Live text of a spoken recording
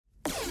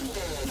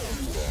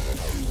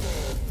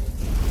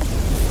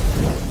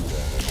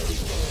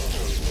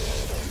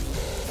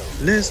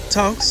Let's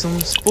talk some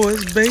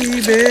sports,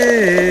 baby.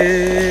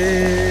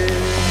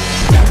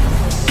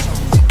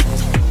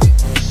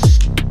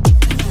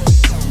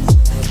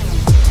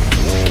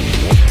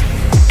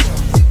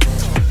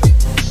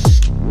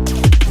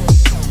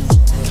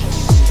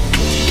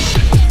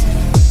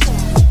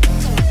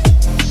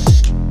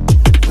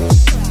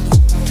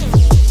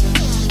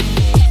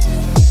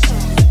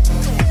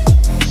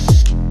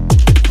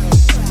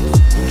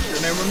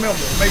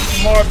 Make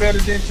tomorrow better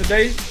than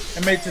today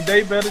and make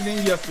today better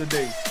than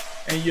yesterday.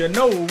 And you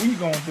know what we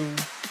gonna do.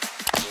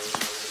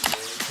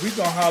 We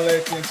gonna holler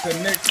at you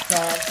until next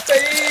time,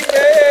 baby.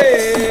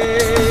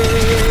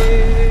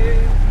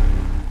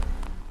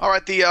 All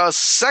right, the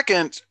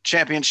second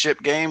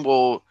championship game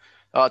will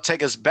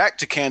take us back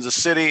to Kansas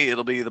City.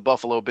 It'll be the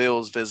Buffalo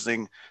Bills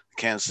visiting the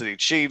Kansas City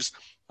Chiefs.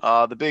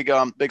 The big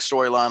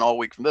storyline all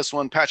week from this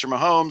one, Patrick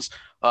Mahomes,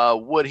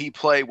 would he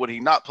play, would he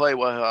not play?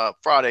 Well,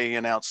 Friday he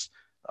announced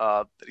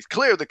that he's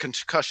cleared the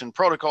concussion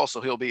protocol, so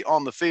he'll be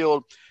on the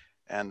field.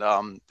 And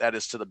that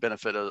is to the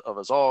benefit of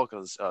us all,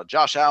 because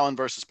Josh Allen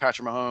versus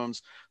Patrick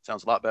Mahomes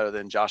sounds a lot better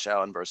than Josh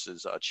Allen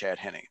versus Chad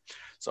Henne.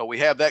 So we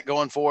have that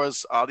going for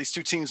us. These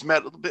two teams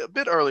met a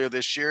bit earlier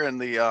this year, and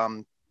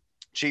the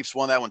Chiefs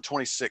won that one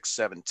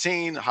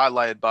 26-17,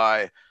 highlighted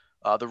by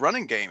the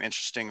running game,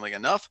 interestingly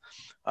enough.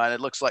 And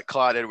it looks like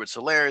Clyde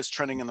Edwards-Helaire is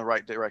trending in the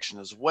right direction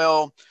as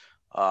well.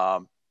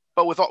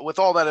 But with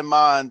all that in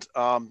mind,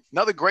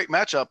 another great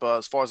matchup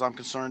as far as I'm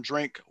concerned.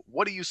 Drink,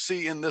 what do you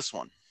see in this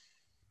one?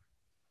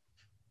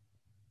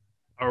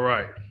 All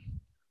right.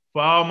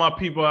 For all my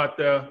people out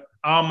there,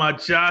 all my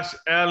Josh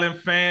Allen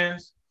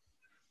fans,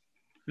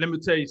 let me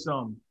tell you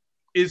something.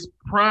 It's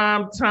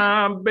prime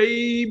time,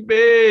 baby.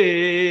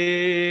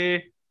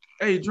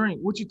 Hey,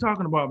 Drink, what you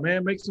talking about,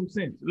 man? Make some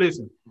sense.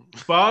 Listen,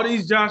 for all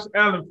these Josh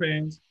Allen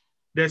fans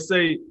that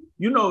say,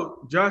 you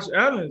know, Josh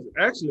Allen is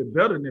actually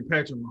better than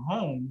Patrick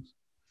Mahomes,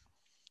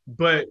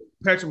 but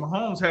Patrick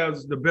Mahomes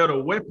has the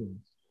better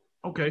weapons.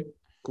 Okay,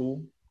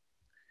 cool.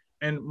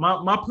 And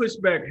my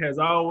pushback has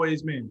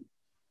always been,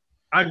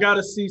 I got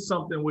to see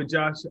something with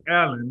Josh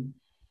Allen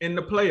in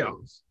the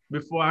playoffs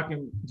before I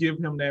can give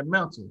him that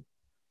mantle.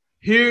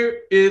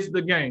 Here is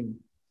the game.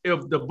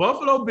 If the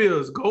Buffalo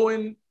Bills go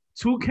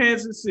into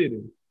Kansas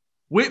City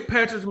with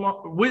Patrick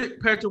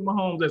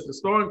Mahomes as the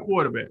starting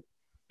quarterback,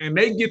 and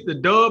they get the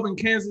dub in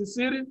Kansas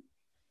City,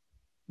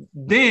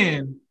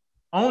 then,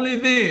 only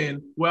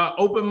then, will I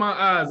open my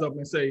eyes up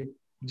and say,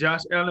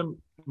 Josh Allen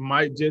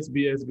might just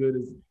be as good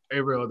as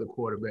every other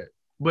quarterback.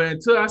 But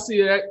until I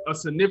see a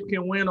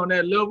significant win on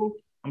that level,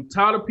 I'm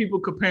tired of people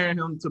comparing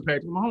him to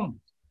Patrick Mahomes.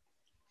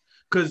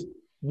 Because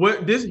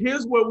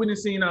here's what we done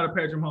seen out of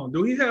Patrick Mahomes.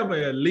 Do he have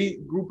an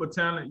elite group of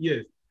talent?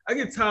 Yes. I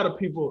get tired of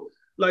people,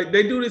 like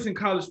they do this in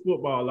college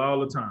football all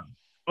the time.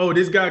 Oh,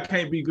 this guy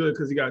can't be good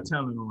because he got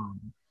talent around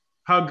him.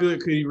 How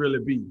good could he really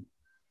be?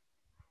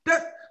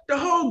 The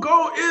whole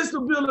goal is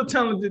to build a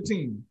talented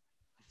team.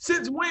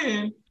 Since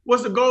when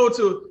was the goal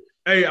to,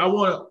 hey, I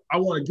want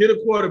to get a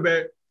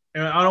quarterback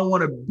and I don't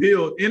want to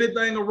build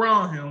anything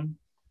around him.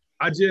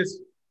 I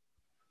just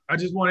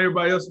want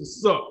everybody else to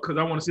suck because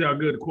I want to see how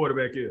good the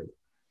quarterback is.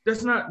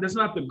 That's not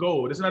the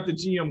goal. That's not the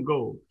GM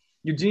goal.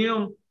 Your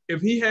GM,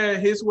 if he had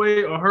his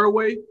way or her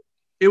way,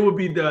 it would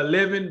be the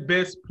 11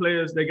 best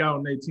players they got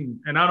on their team.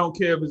 And I don't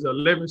care if it's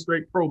 11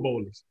 straight Pro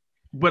Bowlers,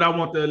 but I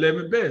want the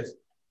 11 best.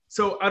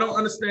 So I don't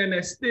understand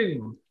that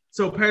stigma.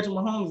 So Patrick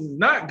Mahomes is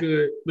not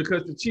good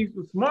because the Chiefs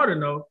were smart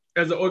enough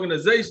as an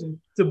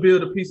organization to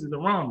build the pieces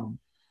around them.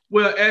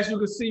 Well, as you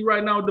can see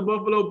right now with the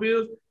Buffalo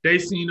Bills, they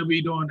seem to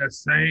be doing the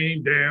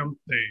same damn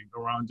thing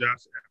around Josh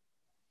Allen.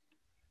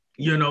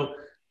 You know,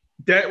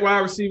 that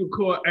wide receiver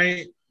core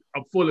ain't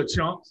full of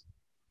chumps.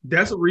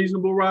 That's a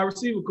reasonable wide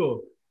receiver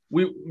core.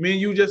 Me and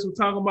you just were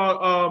talking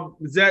about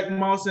Zach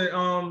Moss and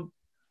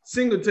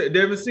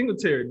Devin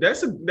Singletary.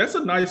 That's a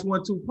nice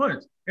 1-2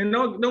 punch. And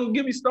don't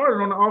get me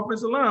started on the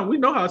offensive line. We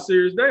know how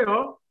serious they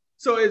are.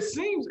 So it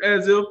seems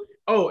as if,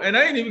 and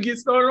I ain't even get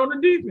started on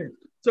the defense.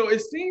 So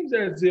it seems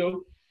as if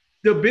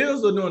the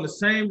Bills are doing the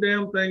same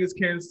damn thing as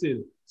Kansas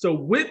City. So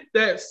with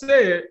that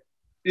said,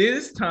 it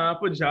is time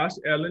for Josh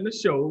Allen to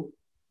show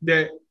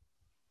that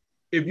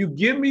if you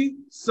give me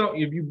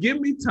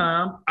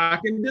time, I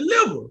can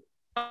deliver.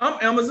 I'm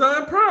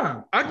Amazon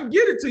Prime. I can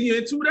get it to you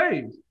in 2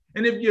 days.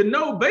 And if you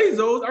know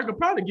Bezos, I could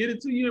probably get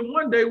it to you in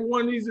 1 day with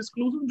one of these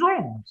exclusive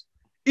drones.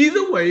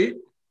 Either way,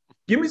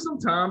 give me some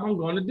time, I'm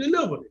going to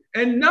deliver.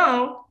 And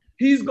now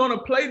he's going to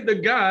play the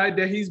guy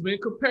that he's been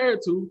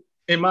compared to,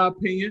 in my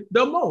opinion,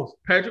 the most,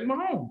 Patrick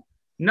Mahomes.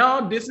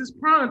 Now this is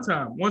prime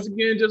time. Once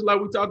again, just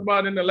like we talked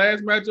about in the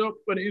last matchup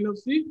for the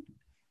NFC,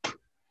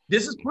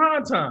 this is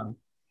prime time.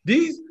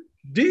 These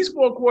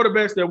 4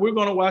 quarterbacks that we're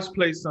going to watch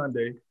play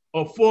Sunday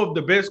are 4 of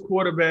the best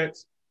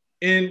quarterbacks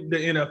in the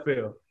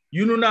NFL.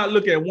 You do not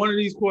look at one of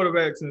these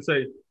quarterbacks and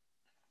say,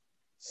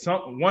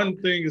 one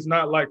thing is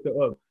not like the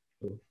other.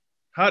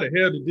 How the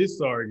hell did this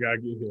sorry guy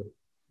get here?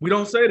 We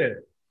don't say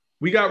that.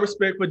 We got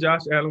respect for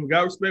Josh Allen. We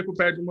got respect for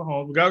Patrick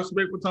Mahomes. We got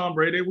respect for Tom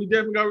Brady. We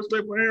definitely got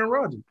respect for Aaron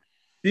Rodgers.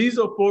 These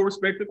are 4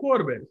 respected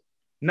quarterbacks.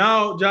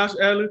 Now, Josh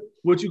Allen,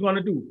 what you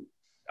gonna do?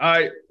 All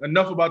right,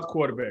 enough about the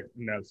quarterback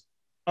analysis.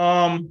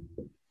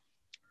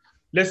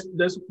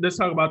 Let's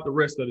talk about the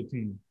rest of the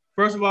team.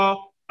 First of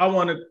all, I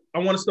want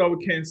to start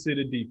with Kansas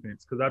City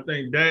defense because I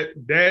think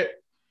that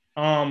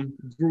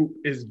group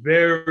is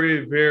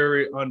very,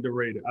 very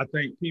underrated. I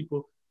think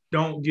people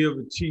don't give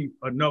the Chief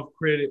enough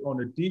credit on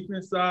the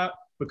defense side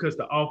because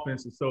the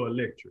offense is so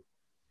electric.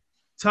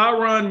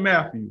 Tyrann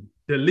Mathieu,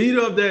 the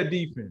leader of that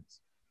defense,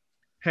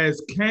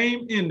 has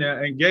came in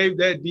there and gave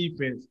that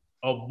defense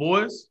a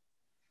voice,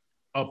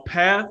 a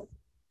path,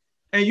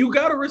 and you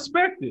got to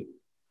respect it.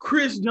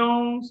 Chris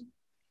Jones,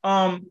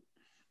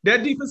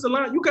 that defensive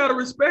line, you got to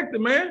respect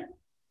it, man.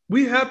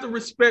 We have to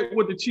respect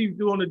what the Chiefs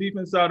do on the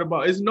defense side of the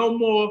ball. It's no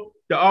more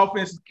the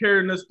offense is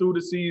carrying us through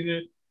the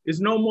season. It's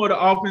no more the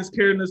offense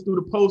carrying us through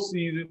the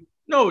postseason.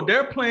 No,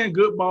 they're playing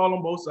good ball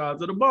on both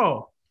sides of the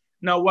ball.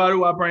 Now, why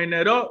do I bring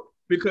that up?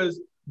 Because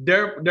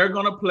they're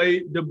going to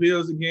play the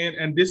Bills again,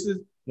 and this is,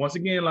 once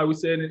again, like we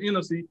said in the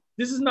NFC,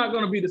 this is not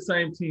going to be the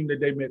same team that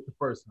they met the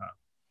first time.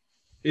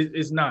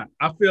 It's not.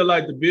 I feel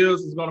like the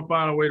Bills is going to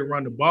find a way to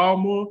run the ball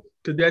more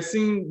because that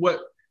seemed what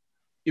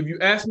 – if you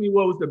ask me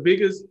what was the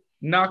biggest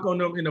knock on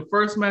them in the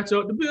first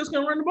matchup, the Bills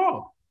can run the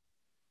ball.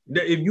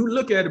 If you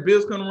look at it, the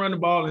Bills can run the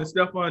ball, and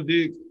Stephon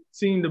Diggs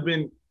seemed to have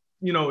been,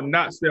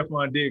 not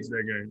Stephon Diggs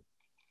that game.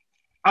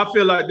 I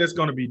feel like that's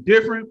going to be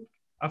different.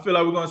 I feel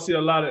like we're going to see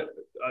a lot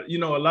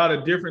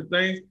of different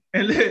things.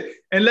 And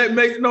let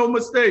make no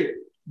mistake,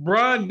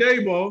 Brian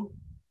Daboll,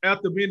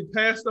 after being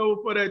passed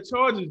over for that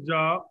Chargers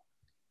job,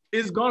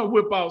 is going to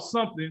whip out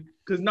something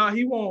because now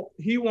he want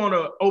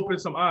to open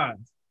some eyes.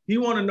 He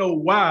want to know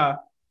why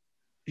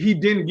he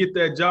didn't get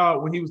that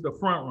job when he was the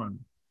front runner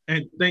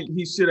and think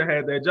he should have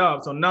had that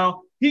job. So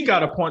now he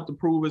got a point to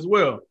prove as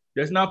well.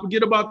 Let's not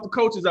forget about the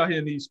coaches out here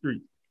in these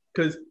streets.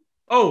 Because,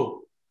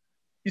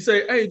 you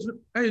say,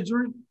 hey,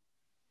 Drew,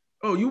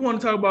 you want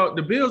to talk about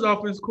the Bills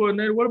offense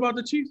coordinator? What about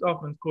the Chiefs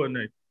offense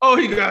coordinator? Oh,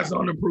 he got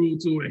something to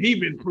prove too, and he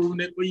been proving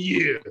it for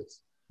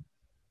years.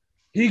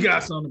 He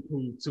got something to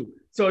prove too.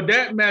 So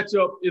that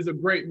matchup is a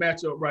great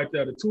matchup right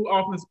there. The two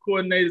offensive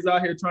coordinators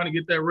out here trying to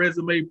get that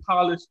resume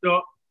polished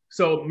up.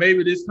 So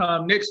maybe this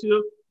time next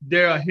year,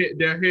 their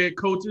head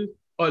coaches,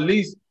 or at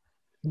least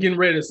getting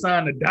ready to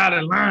sign the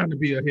dotted line to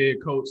be a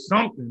head coach,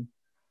 something.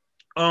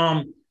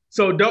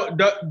 So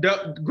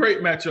the great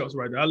matchups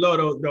right there. I love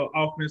the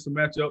offensive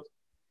matchups.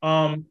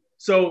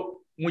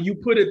 So when you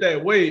put it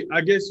that way,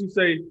 I guess you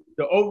say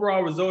the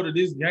overall result of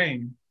this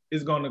game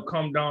is going to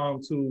come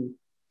down to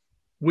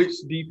which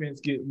defense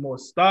get more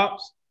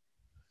stops.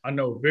 I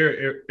know,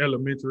 very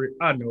elementary,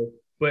 I know.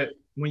 But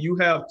when you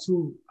have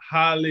two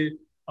highly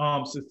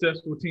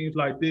successful teams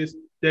like this,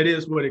 that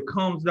is what it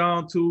comes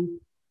down to.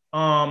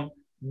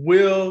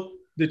 Will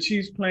the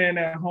Chiefs playing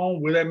at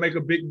home, will that make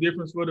a big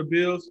difference for the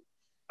Bills?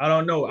 I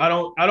don't know. I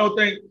don't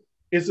think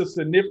it's a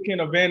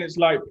significant advantage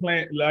like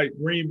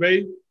Green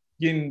Bay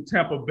getting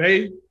Tampa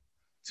Bay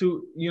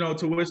to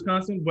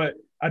Wisconsin, but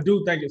I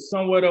do think it's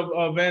somewhat of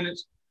an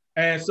advantage.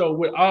 And so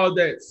with all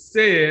that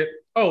said,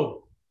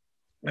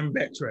 let me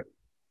backtrack.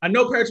 I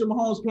know Patrick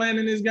Mahomes playing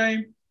in this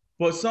game,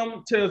 but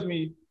something tells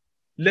me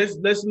let's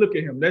look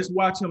at him. Let's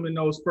watch him in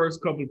those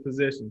first couple of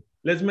possessions.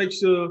 Let's make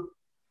sure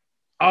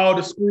all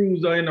the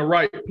screws are in the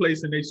right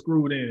place and they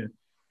screwed in.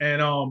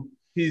 And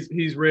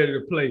he's ready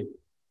to play.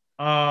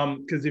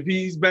 Because if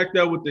he's back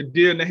there with the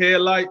deer in the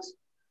headlights,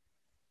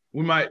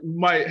 we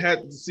might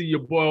have to see your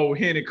boy old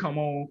Henny come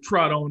on,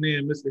 trot on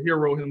in, Mr.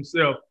 Hero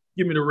himself.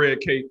 Give me the red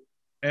cape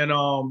and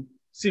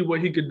see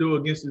what he could do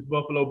against this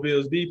Buffalo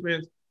Bills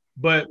defense.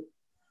 But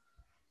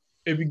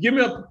if you give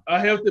me a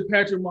healthy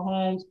Patrick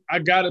Mahomes, I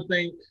gotta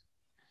think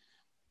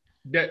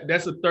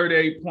that's a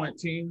 38-point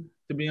team.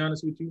 To be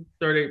honest with you,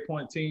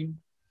 38-point team.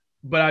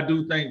 But I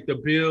do think the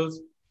Bills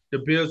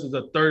is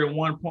a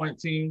 31-point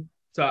team.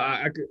 So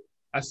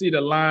I see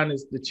the line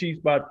is the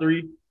Chiefs by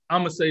 3.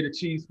 I'm gonna say the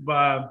Chiefs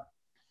by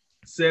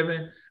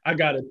 7. I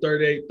got a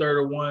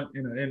 38-31,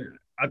 and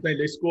I think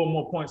they score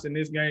more points in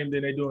this game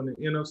than they do in the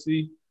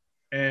NFC.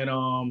 And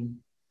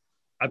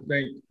I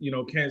think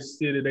Kansas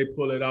City, they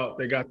pull it out.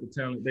 They got the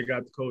talent, they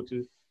got the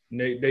coaches, and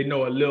they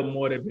know a little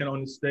more. They've been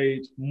on the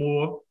stage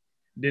more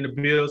than the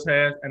Bills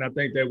have, and I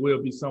think that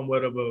will be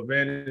somewhat of an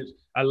advantage.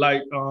 I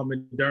like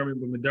McDermott,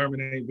 but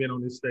McDermott ain't been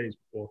on this stage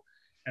before,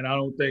 and I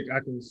don't think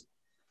I can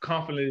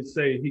confidently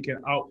say he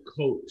can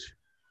out-coach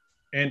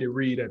Andy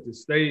Reid at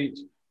this stage.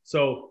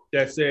 So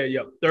that said,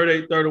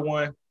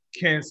 38-31,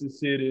 Kansas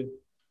City,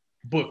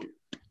 book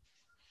it.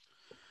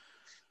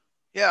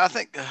 Yeah, I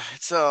think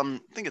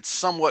it's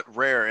somewhat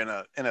rare in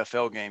a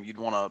NFL game you'd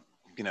want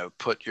to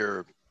put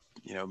your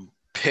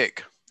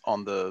pick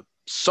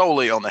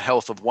solely on the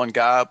health of one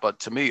guy. But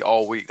to me,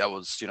 all week that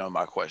was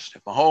my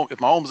question. If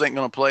Mahomes ain't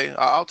going to play,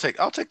 I'll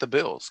take the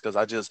Bills because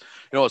I just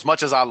as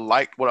much as I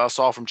liked what I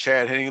saw from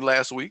Chad Henne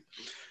last week.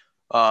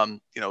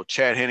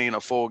 Chad Henne in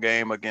a full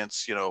game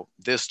against,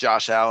 this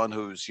Josh Allen,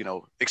 who's,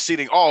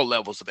 exceeding all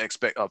levels of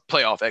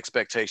playoff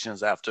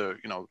expectations after,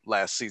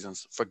 last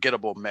season's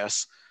forgettable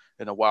mess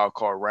in the wild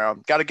card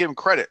round. Got to give him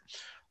credit.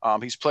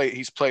 He's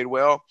played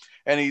well,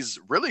 and he's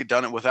really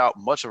done it without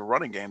much of a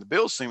running game. The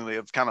Bills seemingly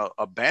have kind of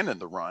abandoned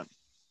the run.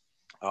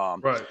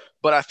 Um, Right.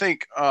 but I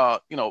think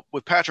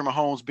with Patrick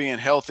Mahomes being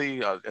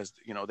healthy, as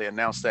you know, they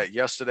announced that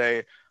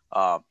yesterday.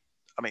 Uh,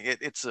 I mean,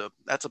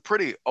 that's a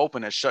pretty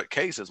open and shut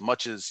case. As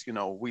much as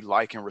we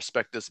like and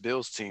respect this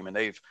Bills team, and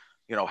they've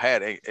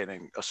had a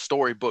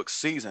storybook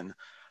season.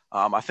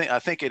 I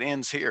think it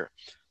ends here.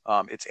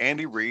 It's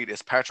Andy Reid,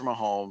 it's Patrick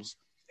Mahomes,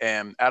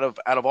 and out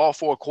of all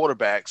four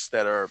quarterbacks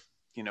that are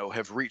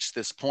have reached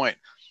this point,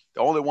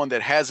 the only one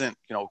that hasn't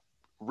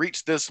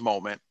reached this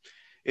moment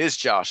is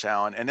Josh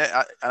Allen, and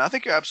I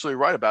think you're absolutely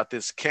right about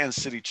this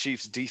Kansas City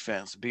Chiefs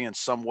defense being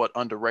somewhat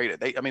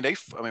underrated. I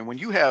mean, when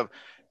you have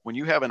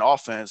an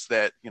offense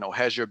that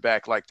has your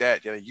back like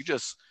that, you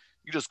just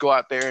go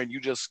out there and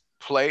you just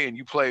play and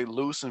you play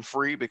loose and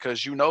free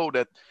because you know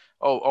that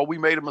we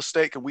made a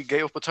mistake and we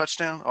gave up a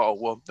touchdown. Oh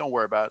well, don't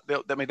worry about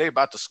it. They're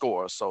about to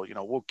score, so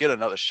we'll get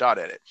another shot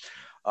at it.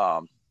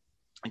 Um,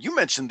 you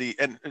mentioned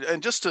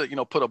and just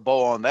to put a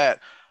bow on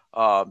that.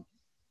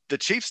 The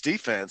Chiefs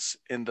defense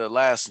in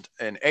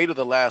 8 of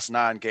the last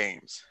 9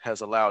 games has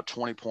allowed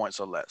 20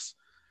 points or less.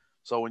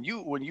 So when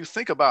you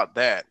think about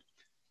that,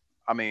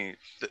 I mean,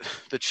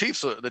 the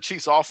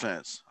Chiefs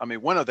offense, I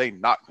mean, when are they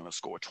not going to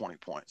score 20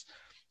 points?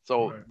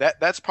 So Right.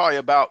 that's probably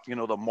about,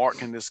 the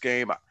mark in this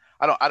game.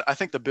 I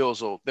think the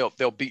Bills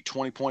they'll beat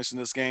 20 points in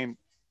this game.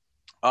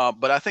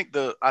 But I think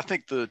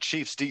the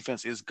Chiefs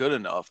defense is good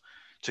enough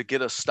to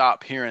get a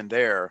stop here and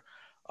there.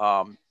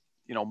 Um,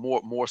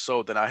 more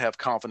so than I have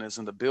confidence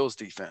in the Bills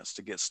defense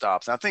to get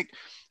stops. And I think,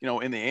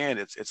 in the end,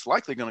 it's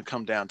likely going to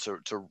come down to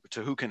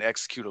who can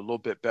execute a little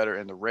bit better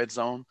in the red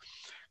zone.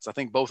 So I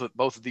think both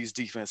of these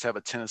defenses have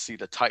a tendency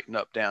to tighten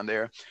up down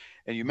there.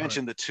 And you Right.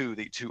 mentioned the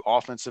two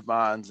offensive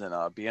minds and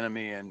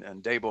Bieniemy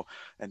and Dable,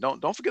 and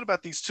don't forget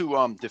about these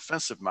two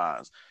defensive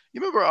minds.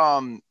 You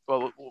remember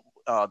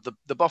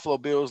the Buffalo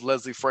Bills,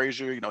 Leslie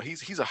Frazier.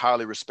 He's a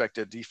highly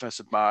respected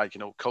defensive mind.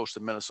 Coached the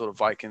Minnesota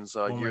Vikings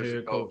Former years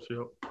head ago. coach.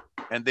 Yep.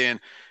 And then,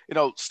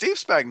 Steve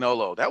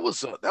Spagnuolo, that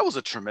was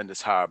a tremendous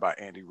hire by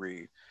Andy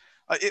Reid.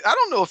 I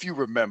don't know if you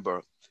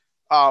remember,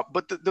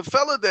 but the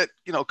fella that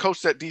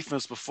coached that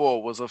defense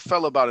before was a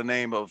fella by the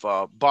name of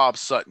Bob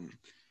Sutton,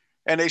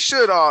 and they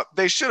should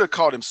have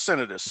called him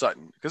Senator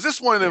Sutton because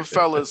this one of them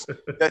fellas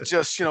that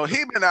just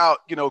he been out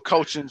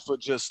coaching for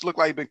just looked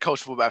like he been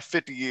coaching for about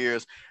 50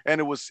 years,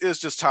 and it's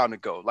just time to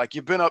go. Like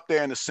you've been up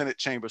there in the Senate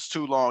chambers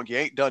too long, you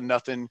ain't done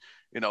nothing.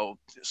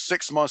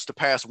 6 months to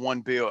pass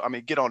one bill. I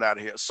mean, get on out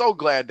of here. So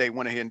glad they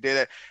went ahead and did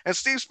it. And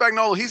Steve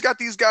Spagnuolo, he's got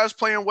these guys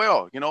playing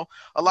well.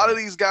 A lot of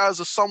Right. these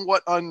guys are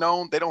somewhat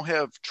unknown. They don't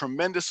have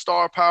tremendous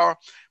star power,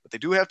 but they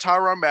do have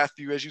Tyrann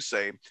Mathieu, as you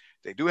say.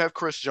 They do have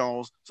Chris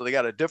Jones, so they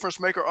got a difference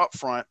maker up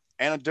front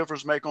and a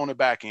difference maker on the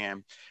back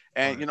end.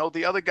 And Right.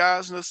 the other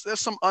guys,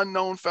 there's some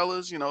unknown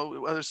fellas.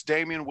 Whether it's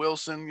Damian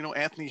Wilson,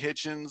 Anthony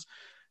Hitchens,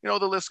 the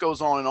list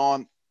goes on and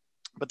on.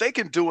 But they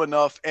can do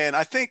enough. And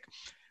I think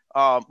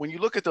when you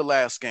look at the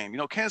last game,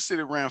 Kansas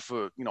City ran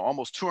for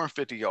almost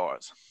 250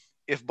 yards.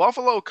 If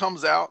Buffalo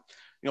comes out,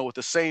 with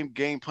the same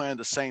game plan,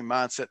 the same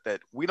mindset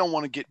that we don't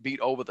want to get beat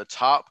over the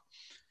top,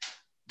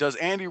 does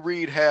Andy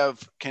Reid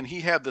can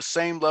he have the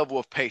same level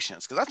of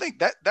patience? Because I think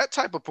that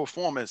type of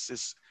performance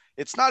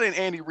it's not in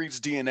Andy Reid's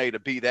DNA to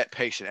be that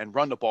patient and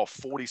run the ball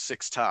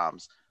 46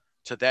 times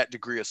to that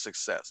degree of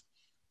success.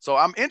 So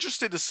I'm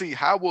interested to see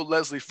how will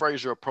Leslie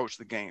Frazier approach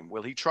the game.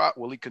 Will he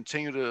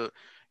continue to,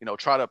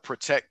 try to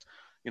protect,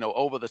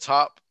 over the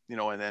top,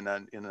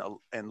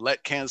 and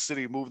let Kansas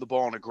City move the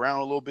ball on the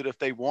ground a little bit if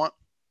they want.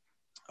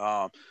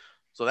 Um,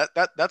 so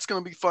that's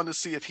going to be fun to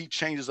see if he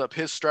changes up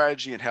his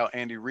strategy and how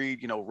Andy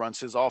Reid, runs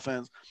his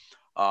offense.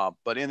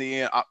 But in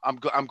the end, I'm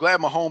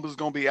glad Mahomes is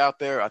going to be out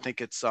there. I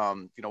think it's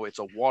a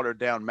watered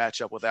down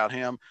matchup without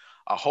him.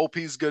 I hope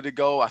he's good to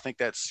go. I think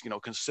that's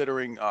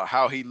considering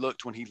how he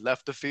looked when he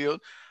left the field.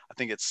 I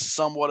think it's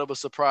somewhat of a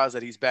surprise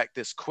that he's back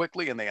this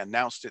quickly and they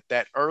announced it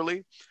that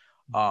early.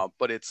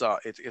 But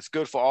it's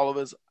good for all of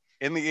us.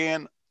 In the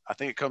end, I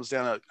think it comes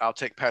down to I'll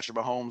take Patrick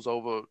Mahomes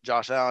over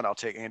Josh Allen. I'll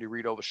take Andy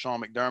Reid over Sean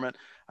McDermott.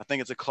 I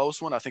think it's a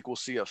close one. I think we'll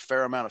see a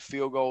fair amount of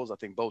field goals. I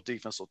think both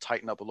defense will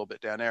tighten up a little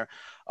bit down there.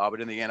 But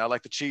in the end, I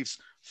like the Chiefs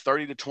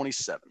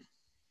 30-27.